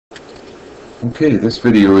Okay, this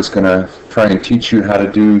video is going to try and teach you how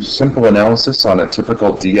to do simple analysis on a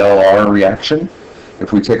typical DLR reaction.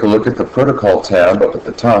 If we take a look at the protocol tab up at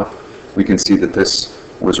the top, we can see that this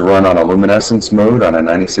was run on a luminescence mode on a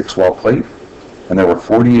 96 well plate, and there were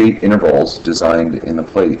 48 intervals designed in the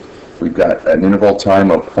plate. We've got an interval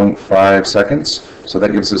time of 0.5 seconds, so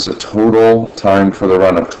that gives us a total time for the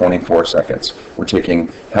run of 24 seconds. We're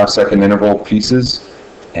taking half-second interval pieces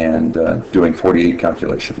and doing 48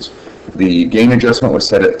 calculations. The gain adjustment was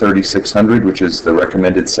set at 3600, which is the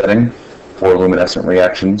recommended setting for luminescent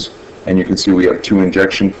reactions. And you can see we have 2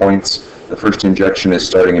 injection points. The first injection is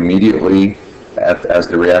starting immediately as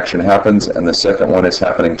the reaction happens, and the second one is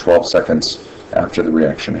happening 12 seconds after the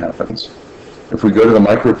reaction happens. If we go to the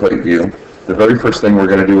microplate view, the very first thing we're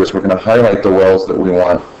going to do is we're going to highlight the wells that we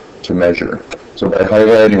want to measure. So by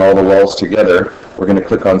highlighting all the wells together, we're going to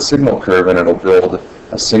click on signal curve, and it'll build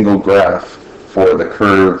a single graph for the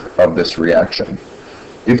curve of this reaction.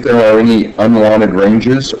 If there are any unwanted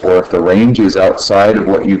ranges, or if the range is outside of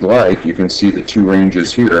what you'd like, you can see the 2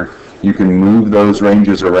 ranges here. You can move those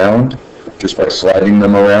ranges around just by sliding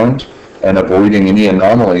them around and avoiding any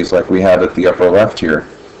anomalies like we have at the upper left here.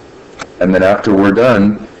 And then after we're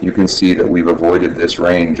done, you can see that we've avoided this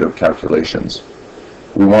range of calculations.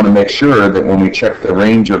 We want to make sure that when we check the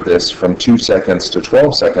range of this from 2 seconds to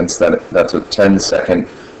 12 seconds, that's a 10-second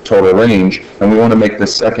total range, and we want to make the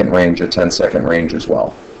second range a 10-second range as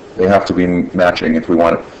well. They have to be matching if we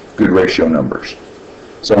want good ratio numbers.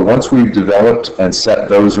 So once we've developed and set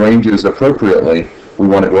those ranges appropriately, we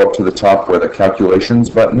want to go up to the top where the calculations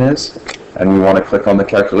button is, and we want to click on the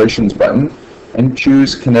calculations button and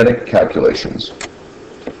choose kinetic calculations.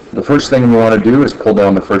 The first thing we want to do is pull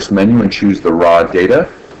down the first menu and choose the raw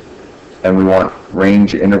data, and we want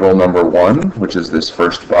range interval number 1, which is this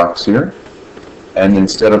first box here. And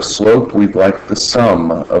instead of slope, we'd like the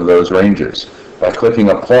sum of those ranges. By clicking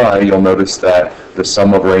apply, you'll notice that the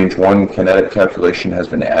sum of range 1 kinetic calculation has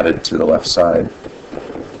been added to the left side.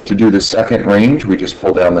 To do the second range, we just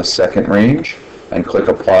pull down the second range and click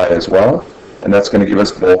apply as well, and that's going to give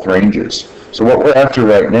us both ranges. So what we're after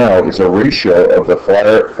right now is a ratio of the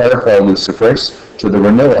Firefly Luciferase to the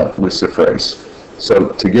vanilla Luciferase. So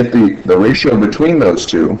to get the ratio between those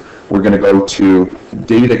two, we're going to go to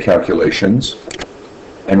data calculations,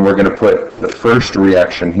 and we're going to put the first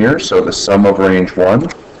reaction here, so the sum of range 1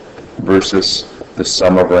 versus the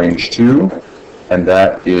sum of range 2, and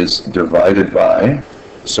that is divided by.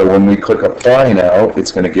 So when we click apply now,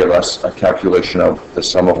 it's going to give us a calculation of the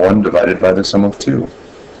sum of 1 divided by the sum of 2.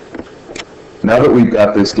 Now that we've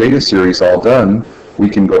got this data series all done, we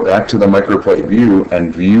can go back to the microplate view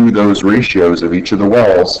and view those ratios of each of the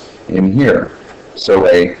wells in here. So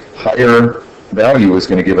a higher value is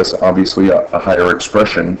going to give us obviously a higher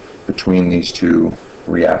expression between these 2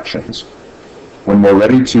 reactions. When we're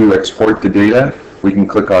ready to export the data, we can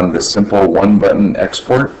click on the simple 1-button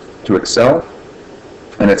export to Excel,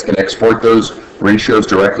 and it's going to export those ratios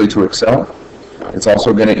directly to Excel. It's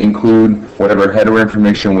also going to include whatever header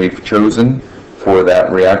information we've chosen for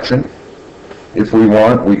that reaction. If we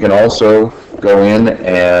want, we can also go in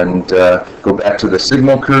and go back to the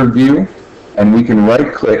signal curve view, and we can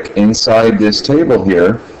right-click inside this table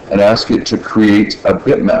here and ask it to create a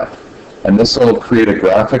bitmap. And this will create a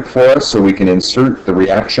graphic for us, so we can insert the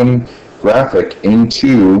reaction graphic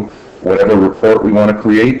into whatever report we want to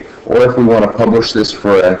create, or if we want to publish this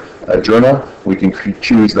for a journal, we can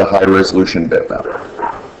choose the high-resolution bitmap.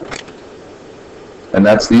 And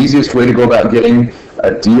that's the easiest way to go about getting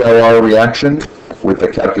a DLR reaction with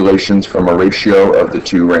the calculations from a ratio of the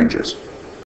 2 ranges.